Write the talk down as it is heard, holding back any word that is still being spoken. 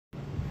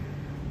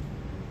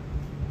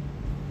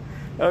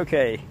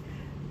Okay,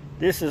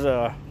 this is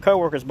a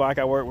co-worker's bike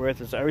I work with.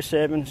 It's a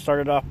 07,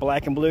 started off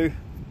black and blue.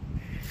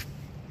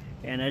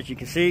 And as you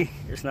can see,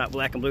 it's not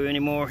black and blue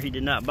anymore. He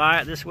did not buy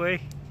it this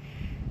way.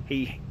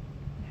 He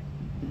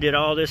did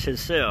all this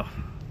himself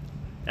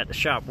at the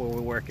shop where we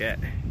work at.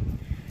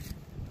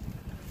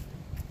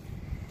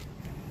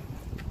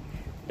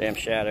 Damn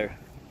shadow.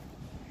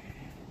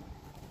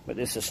 But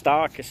this is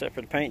stock except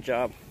for the paint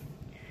job.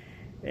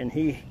 And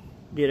he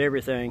did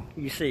everything.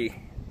 You see,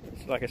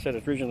 it's, like I said,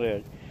 it's originally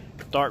a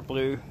dark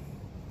blue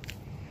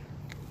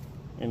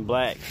and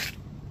black.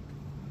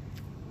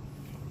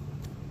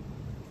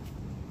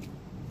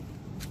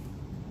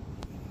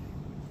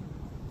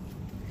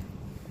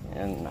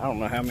 And I don't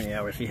know how many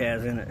hours he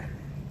has in it,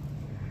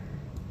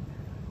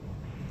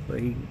 but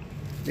he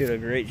did a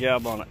great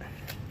job on it.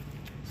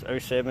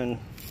 It's 07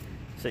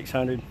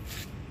 600.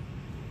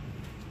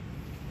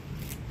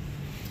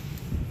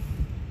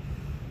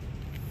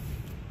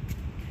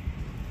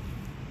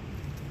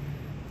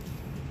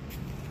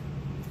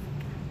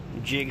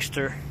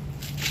 Jigster.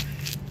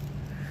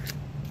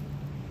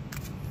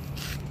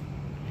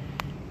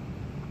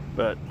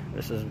 But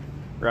this is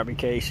Robbie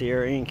K,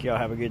 Sierra Inc. Y'all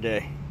have a good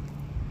day.